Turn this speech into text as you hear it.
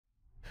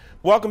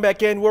Welcome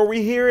back in, where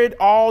we hear it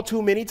all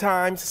too many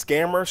times: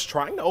 scammers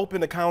trying to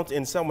open accounts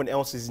in someone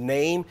else's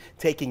name,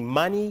 taking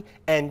money,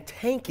 and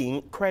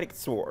tanking credit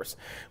scores.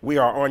 We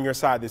are on your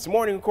side this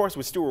morning, of course,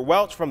 with Stewart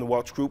Welch from the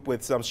Welch Group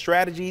with some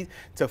strategies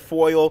to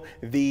foil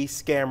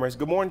these scammers.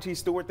 Good morning to you,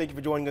 Stewart. Thank you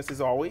for joining us as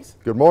always.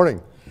 Good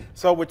morning.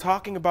 So we're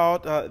talking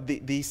about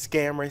these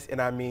scammers, and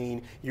I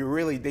mean,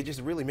 they just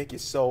really make you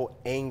so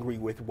angry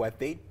with what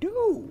they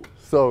do.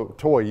 So,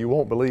 Toy, you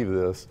won't believe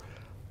this.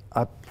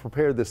 I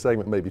prepared this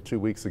segment maybe 2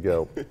 weeks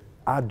ago.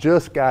 I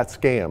just got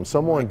scammed.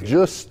 Someone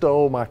just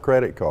stole my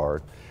credit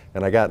card,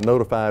 and I got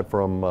notified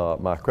from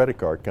my credit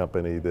card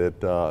company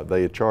that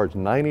they had charged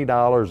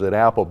 $90 at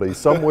Applebee's,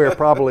 somewhere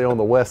probably on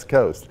the West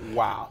Coast.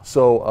 Wow.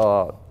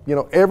 So, you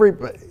know,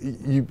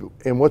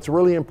 and what's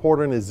really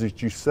important is that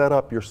you set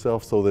up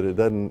yourself so that it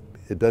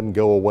doesn't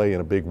go away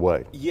in a big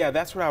way. Yeah,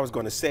 that's what I was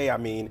going to say. I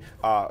mean,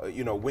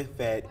 you know, with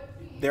that,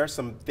 there are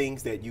some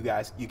things that you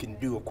can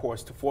do, of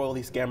course, to foil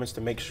these scammers, to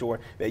make sure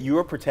that you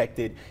are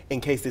protected in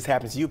case this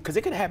happens to you, because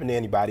it could happen to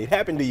anybody. It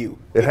happened to you.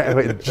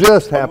 It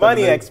just happened. A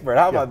money expert.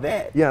 How about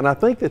that? Yeah, and I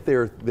think that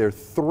there are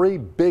three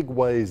big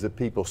ways that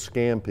people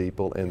scam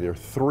people, and there are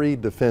three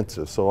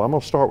defenses. So I'm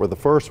going to start with the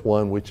first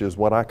one, which is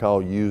what I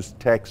call use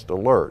text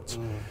alerts.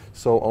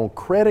 So on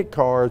credit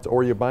cards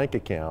or your bank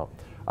account,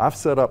 I've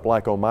set up,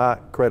 like on my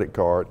credit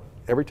card,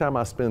 every time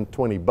I spend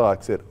 20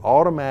 bucks, it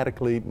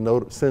automatically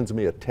sends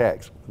me a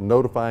text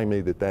notifying me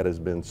that that has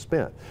been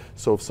spent.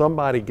 So if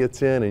somebody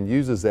gets in and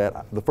uses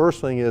that, the first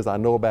thing is I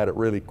know about it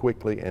really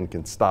quickly and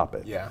can stop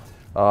it. Yeah.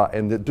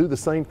 And do the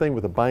same thing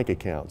with a bank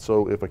account.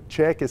 So if a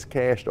check is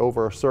cashed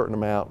over a certain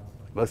amount,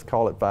 let's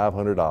call it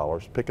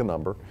 $500, pick a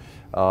number,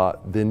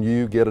 then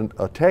you get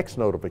a text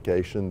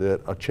notification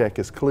that a check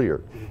is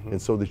cleared.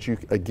 And so that you,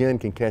 again,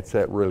 can catch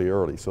that really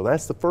early. So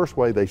that's the first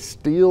way. They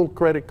steal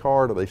credit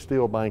card or they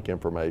steal bank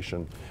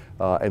information,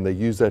 and they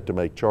use that to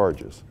make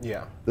charges.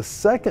 Yeah. The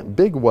second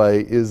big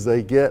way is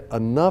they get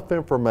enough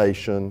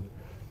information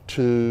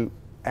to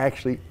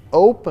actually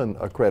open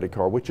a credit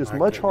card, which is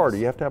much harder.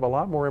 You have to have a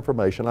lot more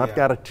information. I've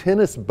got a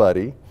tennis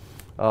buddy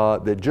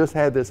that just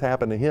had this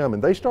happen to him,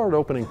 and they started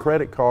opening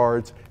credit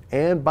cards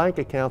and bank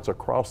accounts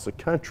across the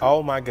country.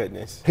 Oh my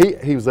goodness.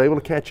 He was able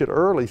to catch it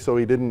early, so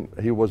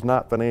he was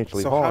not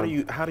financially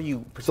harmed. So how do you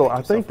protect So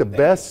I think the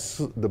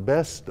yourself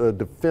best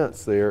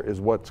defense there is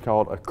what's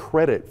called a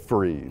credit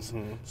freeze.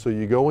 So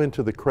you go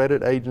into the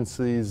credit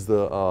agencies,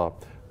 the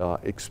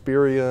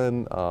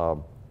Experian,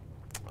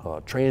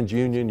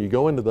 TransUnion, you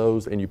go into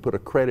those and you put a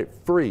credit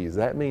freeze.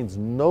 That means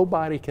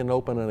nobody can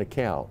open an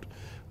account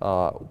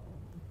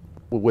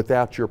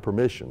without your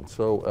permission.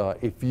 So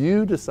if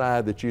you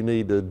decide that you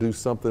need to do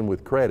something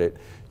with credit,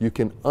 you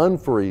can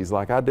unfreeze.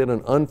 Like I did an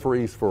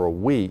unfreeze for a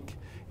week,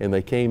 and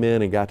they came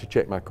in and got to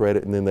check my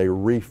credit, and then they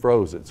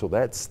refroze it. So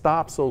that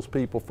stops those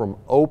people from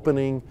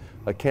opening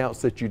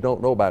accounts that you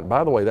don't know about. And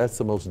by the way, that's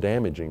the most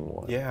damaging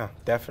one. Yeah,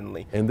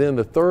 definitely. And then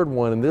the third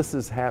one, and this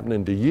is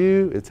happening to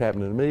you, it's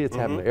happening to me, it's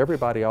happening to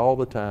everybody all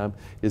the time,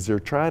 is they're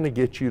trying to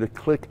get you to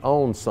click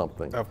on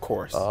something. Of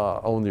course.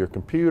 On your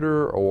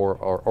computer,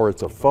 or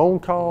it's a phone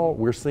call.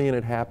 We're seeing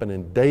it happen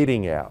in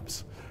dating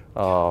apps.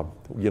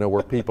 You know,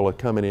 where people are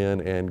coming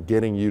in and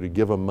getting you to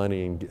give them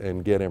money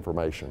and get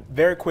information.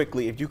 Very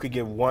quickly, if you could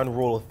give one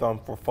rule of thumb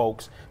for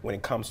folks when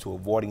it comes to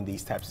avoiding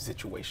these types of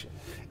situations.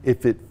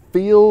 If it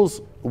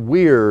feels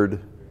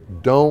weird,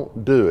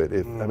 don't do it.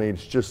 I mean,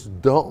 it's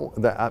just don't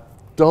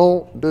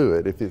do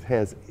it.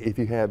 If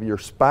you have your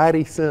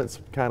spidey sense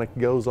kind of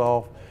goes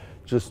off,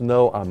 just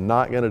know I'm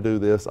not going to do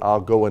this.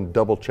 I'll go and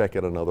double check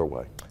it another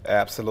way.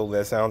 Absolutely,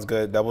 that sounds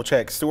good. Double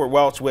check. Stewart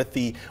Welch with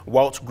the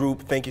Welch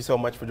Group. Thank you so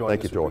much for joining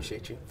us. Thank you, George.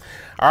 Appreciate you.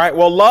 All right.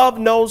 Well, love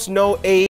knows no age.